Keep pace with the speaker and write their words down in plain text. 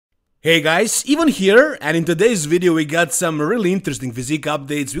Hey guys, Ivan here, and in today's video we got some really interesting physique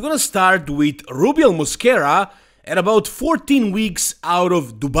updates. We're gonna start with Rubiel Mosquera at about 14 weeks out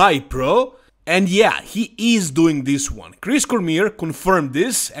of Dubai Pro. And yeah, he is doing this one. Chris Cormier confirmed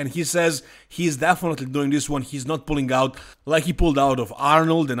this, and he says he's definitely doing this one. He's not pulling out like he pulled out of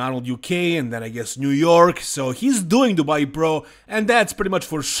Arnold and Arnold UK and then I guess New York. So he's doing Dubai Pro, and that's pretty much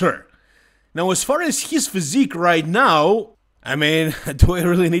for sure. Now as far as his physique right now, I mean, do I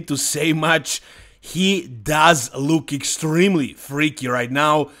really need to say much? He does look extremely freaky right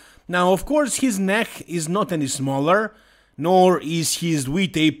now. Now, of course, his neck is not any smaller, nor is his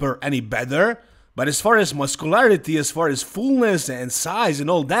V-taper any better. But as far as muscularity, as far as fullness and size and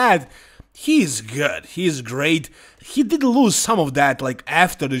all that, he's good. He's great. He did lose some of that like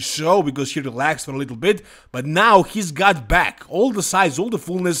after the show because he relaxed for a little bit. But now he's got back all the size, all the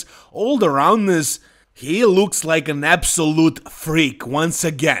fullness, all the roundness. He looks like an absolute freak once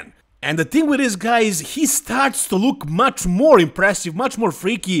again. And the thing with this guy is he starts to look much more impressive, much more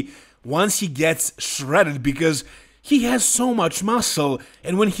freaky once he gets shredded because he has so much muscle,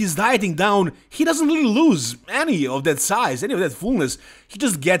 and when he's dieting down, he doesn't really lose any of that size, any of that fullness. He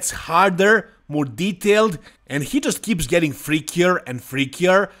just gets harder, more detailed, and he just keeps getting freakier and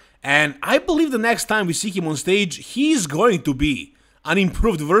freakier. And I believe the next time we see him on stage, he's going to be an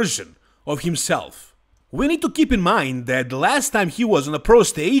improved version of himself. We need to keep in mind that the last time he was on a pro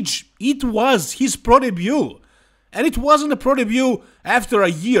stage, it was his pro debut. And it wasn't a pro debut after a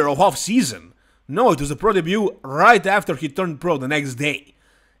year of off-season. No, it was a pro debut right after he turned pro the next day.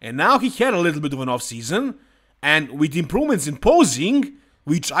 And now he had a little bit of an off-season, and with improvements in posing,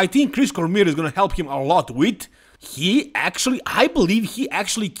 which I think Chris Cormier is going to help him a lot with, I believe he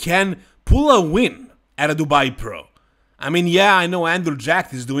actually can pull a win at a Dubai Pro. I mean, yeah, I know Andrew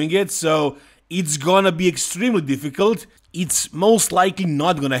Jack is doing it, so it's gonna be extremely difficult. It's most likely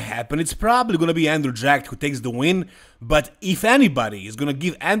not gonna happen. It's probably gonna be Andrew Jack who takes the win. But if anybody is gonna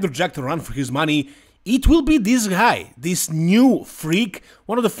give Andrew Jack a run for his money, it will be this guy, this new freak,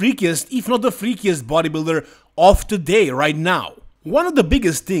 one of the freakiest, if not the freakiest bodybuilder of today, right now. One of the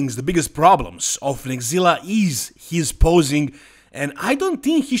biggest things, the biggest problems of Neckzilla is his posing. And I don't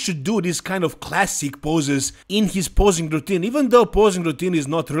think he should do this kind of classic poses in his posing routine. Even though posing routine is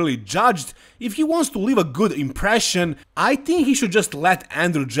not really judged, if he wants to leave a good impression, I think he should just let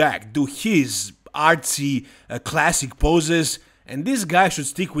Andrew Jack do his artsy classic poses. And this guy should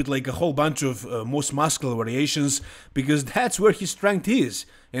stick with like a whole bunch of most muscular variations, because that's where his strength is.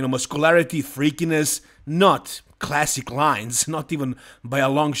 You know, muscularity, freakiness, not classic lines, not even by a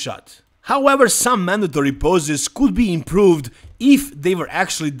long shot. However, some mandatory poses could be improved if they were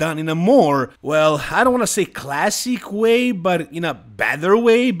actually done in a more, well, I don't want to say classic way, but in a better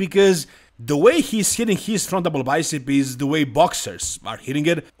way, because the way he's hitting his front double bicep is the way boxers are hitting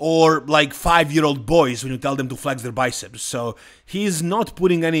it, or like 5-year-old boys when you tell them to flex their biceps. So he's not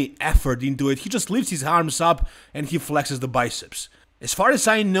putting any effort into it, he just lifts his arms up and he flexes the biceps. As far as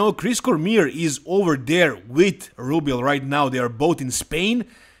I know, Chris Cormier is over there with Rubiel right now. They are both in Spain.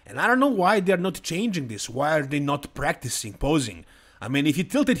 And I don't know why they're not changing this, why are they not practicing posing? I mean, if he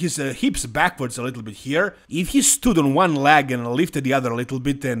tilted his hips backwards a little bit here, if he stood on one leg and lifted the other a little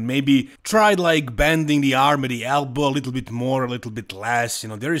bit and maybe tried like bending the arm at the elbow a little bit more, a little bit less, you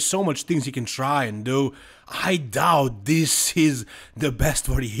know, there is so much things he can try and do. I doubt this is the best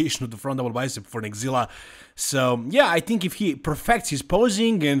variation of the front double bicep for Neckzilla. So yeah, I think if he perfects his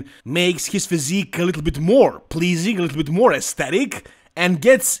posing and makes his physique a little bit more pleasing, a little bit more aesthetic, and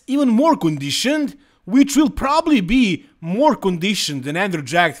gets even more conditioned, which will probably be more conditioned than Andrew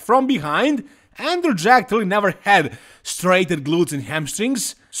Jack from behind. Andrew Jack really never had straighter glutes and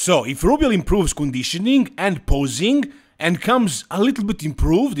hamstrings, so if Rubiel improves conditioning and posing and comes a little bit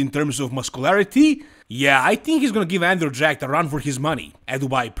improved in terms of muscularity, yeah, I think he's gonna give Andrew Jack a run for his money at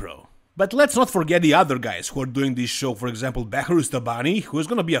Dubai Pro. But let's not forget the other guys who are doing this show, for example, Behrus Tabani, who is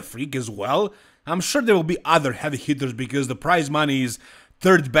gonna be a freak as well. I'm sure there will be other heavy hitters because the prize money is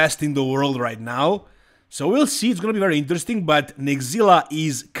third best in the world right now. So we'll see, it's gonna be very interesting, but Neckzilla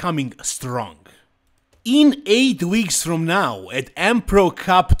is coming strong. In 8 weeks from now, at M-Pro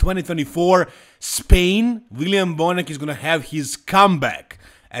Cup 2024, Spain, William Bonac is gonna have his comeback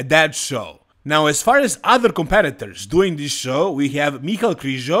at that show. Now, as far as other competitors doing this show, we have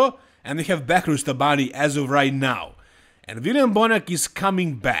Krizo and we have Behrus Tabani as of right now. And William Bonac is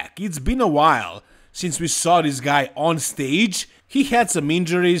coming back. It's been a while since we saw this guy on stage. He had some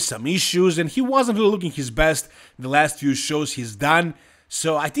injuries, some issues, and he wasn't really looking his best the last few shows he's done.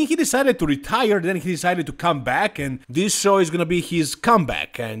 So I think he decided to retire, then he decided to come back, and this show is gonna be his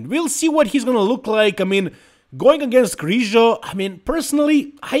comeback. And we'll see what he's gonna look like. I mean, Going against Krizo, I mean,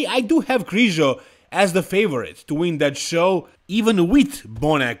 personally, I do have Krizo as the favorite to win that show. Even with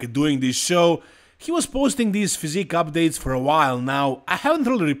Bonac doing this show, he was posting these physique updates for a while now. I haven't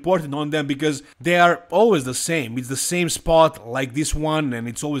really reported on them because they are always the same. It's the same spot like this one, and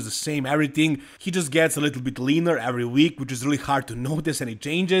it's always the same everything. He just gets a little bit leaner every week, which is really hard to notice any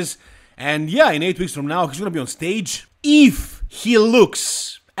changes. And yeah, in 8 weeks from now, he's gonna be on stage. If he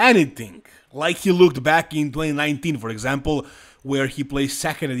looks anything like he looked back in 2019, for example, where he placed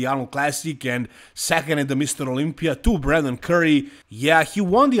second at the Arnold Classic and second at the Mr. Olympia to Brandon Curry. Yeah, he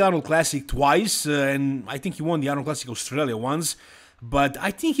won the Arnold Classic twice, and I think he won the Arnold Classic Australia once. But I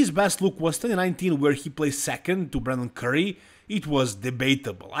think his best look was 2019, where he placed second to Brandon Curry. It was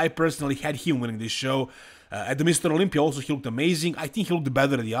debatable. I personally had him winning this show. At the Mr. Olympia also he looked amazing. I think he looked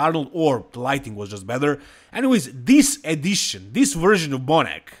better at the Arnold, or the lighting was just better. Anyways, this edition, this version of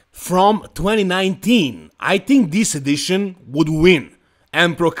Bonac from 2019, I think this edition would win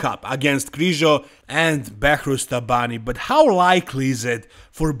M-Pro Cup against Krizo and Behrus Tabani. But how likely is it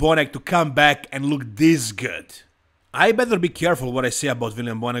for Bonac to come back and look this good? I better be careful what I say about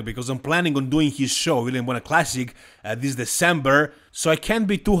William Bonac because I'm planning on doing his show, William Bonac Classic, this December, so I can't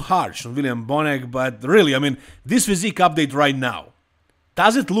be too harsh on William Bonac, but really, I mean, this physique update right now,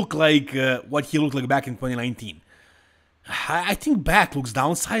 does it look like what he looked like back in 2019? I think back looks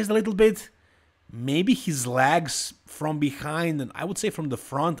downsized a little bit. Maybe his legs from behind, and I would say from the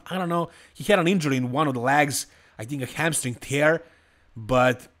front, I don't know. He had an injury in one of the legs, I think a hamstring tear,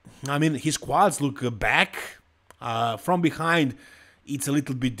 but, I mean, his quads look back. From behind, it's a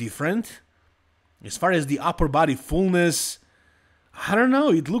little bit different. As far as the upper body fullness, I don't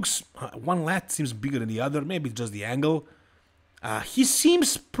know, it looks, one lat seems bigger than the other, maybe it's just the angle. He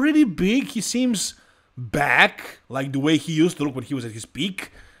seems pretty big, he seems back, like the way he used to look when he was at his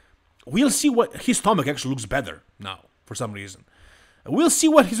peak. We'll see what, his stomach actually looks better now, for some reason. We'll see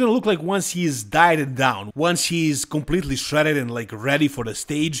what he's gonna look like once he's dieted down, once he's completely shredded and like ready for the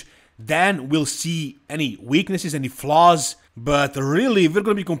stage. Then we'll see any weaknesses, any flaws, but really we're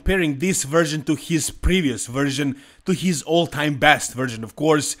going to be comparing this version to his previous version, to his all-time best version, of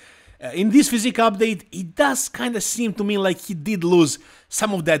course. In this physique update, it does kind of seem to me like he did lose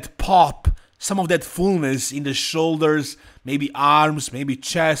some of that pop, some of that fullness in the shoulders, maybe arms, maybe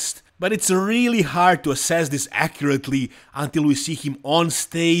chest, but it's really hard to assess this accurately until we see him on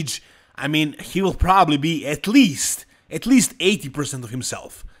stage. I mean, he will probably be at least 80% of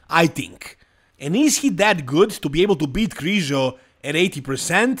himself, I think. And is he that good to be able to beat Krizo at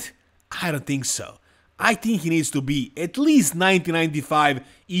 80%? I don't think so. I think he needs to be at least 90-95,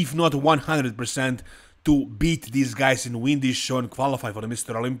 if not 100%, to beat these guys and win this show and qualify for the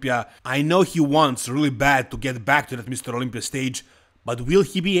Mr. Olympia. I know he wants really bad to get back to that Mr. Olympia stage, but will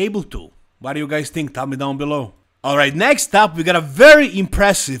he be able to? What do you guys think? Tell me down below. Alright, next up we got a very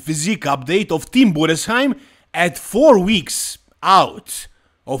impressive physique update of Team Budesheim at 4 weeks out.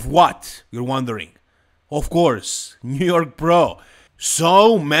 Of what, you're wondering? Of course, New York Pro.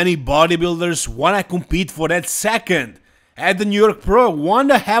 So many bodybuilders wanna compete for that second at the New York Pro,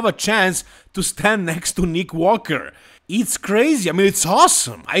 wanna have a chance to stand next to Nick Walker. It's crazy, I mean, it's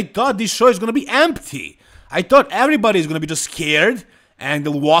awesome. I thought this show is gonna be empty. I thought everybody is gonna be just scared and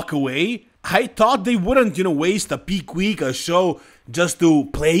they'll walk away. I thought they wouldn't, waste a peak week, a show just to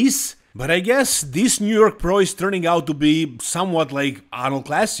place. But I guess this New York Pro is turning out to be somewhat like Arnold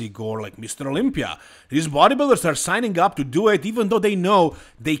Classic or like Mr. Olympia. These bodybuilders are signing up to do it even though they know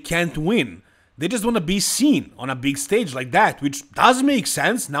they can't win. They just want to be seen on a big stage like that, which does make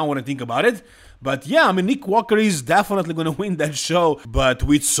sense now when I think about it. But yeah, I mean, Nick Walker is definitely going to win that show. But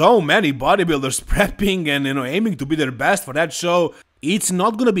with so many bodybuilders prepping and, aiming to be their best for that show, it's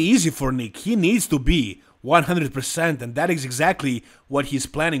not going to be easy for Nick. He needs to be 100%, and that is exactly what he's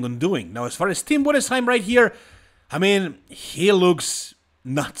planning on doing. Now, as far as Team Budesheim right here, I mean, he looks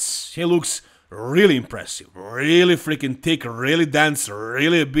nuts. He looks really impressive, really freaking thick, really dense,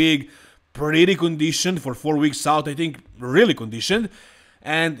 really big, pretty conditioned for 4 weeks out, I think, really conditioned.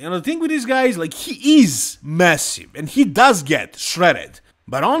 And the thing with these guys, like, he is massive, and he does get shredded.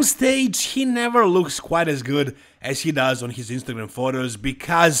 But on stage, he never looks quite as good as he does on his Instagram photos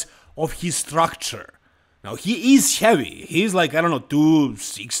because of his structure. Now, he is heavy. He's like, I don't know,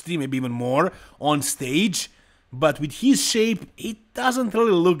 260, maybe even more on stage. But with his shape, it doesn't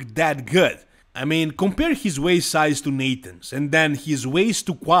really look that good. I mean, compare his waist size to Nathan's, and then his waist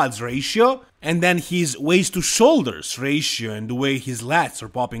to quads ratio, and then his waist to shoulders ratio, and the way his lats are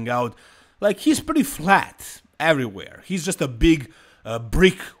popping out. Like, he's pretty flat everywhere. He's just a big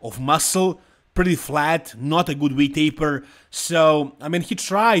brick of muscle pretty flat, not a good weight taper. So, I mean, he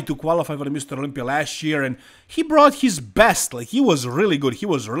tried to qualify for the Mr. Olympia last year, and he brought his best. Like, he was really good, he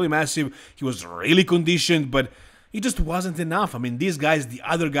was really massive, he was really conditioned, but it just wasn't enough. I mean, these guys, the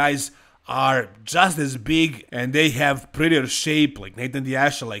other guys, are just as big, and they have prettier shape, like Nathan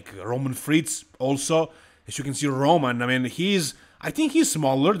Diasha, like Roman Fritz also. As you can see, Roman, I mean, I think he's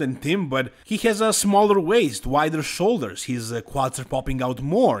smaller than Tim, but he has a smaller waist, wider shoulders, his quads are popping out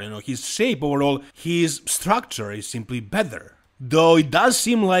more, you know, his shape overall, his structure is simply better. Though it does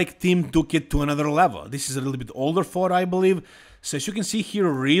seem like Tim took it to another level. This is a little bit older photo, I believe, so as you can see here,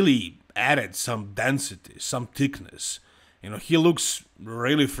 really added some density, some thickness. You know, he looks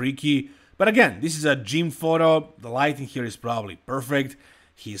really freaky, but again, this is a gym photo, the lighting here is probably perfect,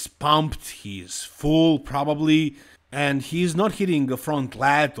 he's pumped, he's full probably, and he's not hitting a front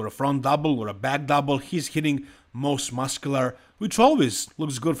lat or a front double or a back double, he's hitting most muscular, which always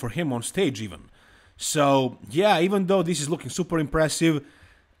looks good for him on stage even. So yeah, even though this is looking super impressive,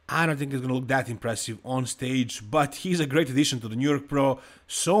 I don't think it's gonna look that impressive on stage, but he's a great addition to the New York Pro.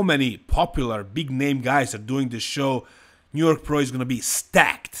 So many popular big name guys are doing this show. New York Pro is gonna be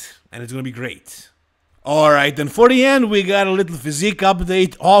stacked, and it's gonna be great. Alright, and for the end, we got a little physique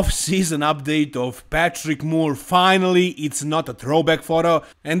update, off-season update of Patrick Moore. Finally, it's not a throwback photo,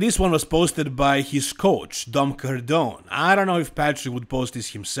 and this one was posted by his coach, Dom Cardone. I don't know if Patrick would post this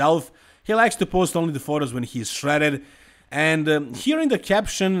himself. He likes to post only the photos when he's shredded. And here in the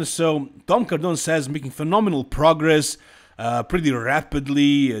caption, so Dom Cardone says, making phenomenal progress pretty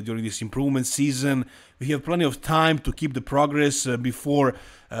rapidly during this improvement season. We have plenty of time to keep the progress before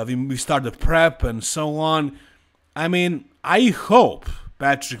we start the prep and so on. I mean, I hope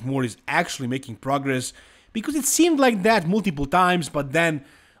Patrick Moore is actually making progress, because it seemed like that multiple times, but then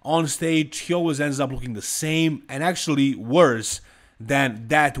on stage he always ends up looking the same, and actually worse than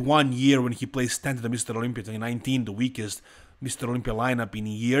that 1 year when he placed 10th at the Mr. Olympia 2019, the weakest Mr. Olympia lineup in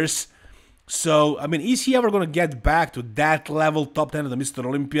years. So, I mean, is he ever going to get back to that level, top 10 at the Mr.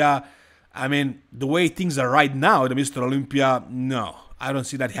 Olympia? I mean, the way things are right now at the Mr. Olympia, no, I don't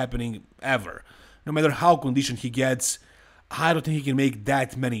see that happening ever. No matter how conditioned he gets, I don't think he can make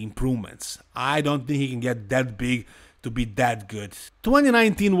that many improvements. I don't think he can get that big to be that good.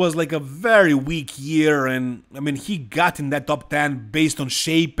 2019 was like a very weak year, and I mean, he got in that top 10 based on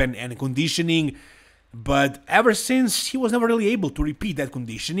shape and conditioning, but ever since, he was never really able to repeat that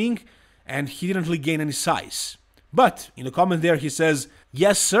conditioning, and he didn't really gain any size. But in the comment there, he says,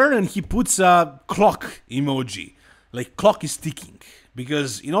 yes sir, and he puts a clock emoji, like clock is ticking,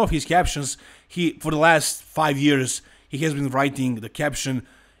 because in all of his captions, for the last 5 years, he has been writing the caption,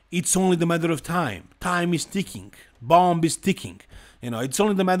 it's only the matter of time, time is ticking, bomb is ticking, you know, it's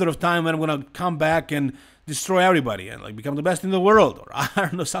only the matter of time when I'm gonna come back and destroy everybody and like become the best in the world, or I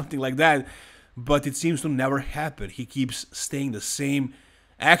don't know, something like that. But it seems to never happen. He keeps staying the same,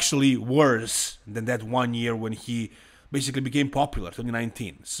 actually worse than that 1 year when he basically became popular,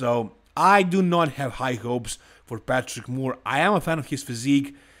 2019. So I do not have high hopes for Patrick Moore. I am a fan of his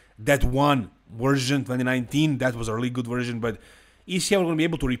physique. That one version, 2019, that was a really good version, but is he ever going to be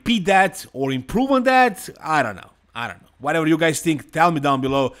able to repeat that or improve on that? I don't know. Whatever you guys think, tell me down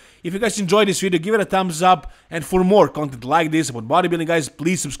below. If you guys enjoyed this video, give it a thumbs up. And for more content like this about bodybuilding, guys,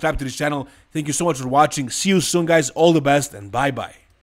 please subscribe to this channel. Thank you so much for watching. See you soon, guys. All the best, and bye-bye.